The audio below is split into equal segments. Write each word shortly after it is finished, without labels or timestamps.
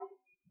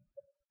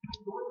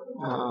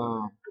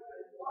Uh,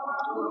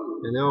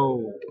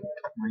 Hello,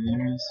 my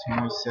name is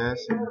Moises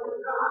and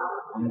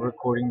I'm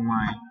recording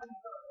my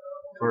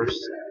first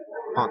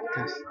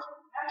podcast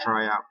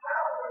tryout.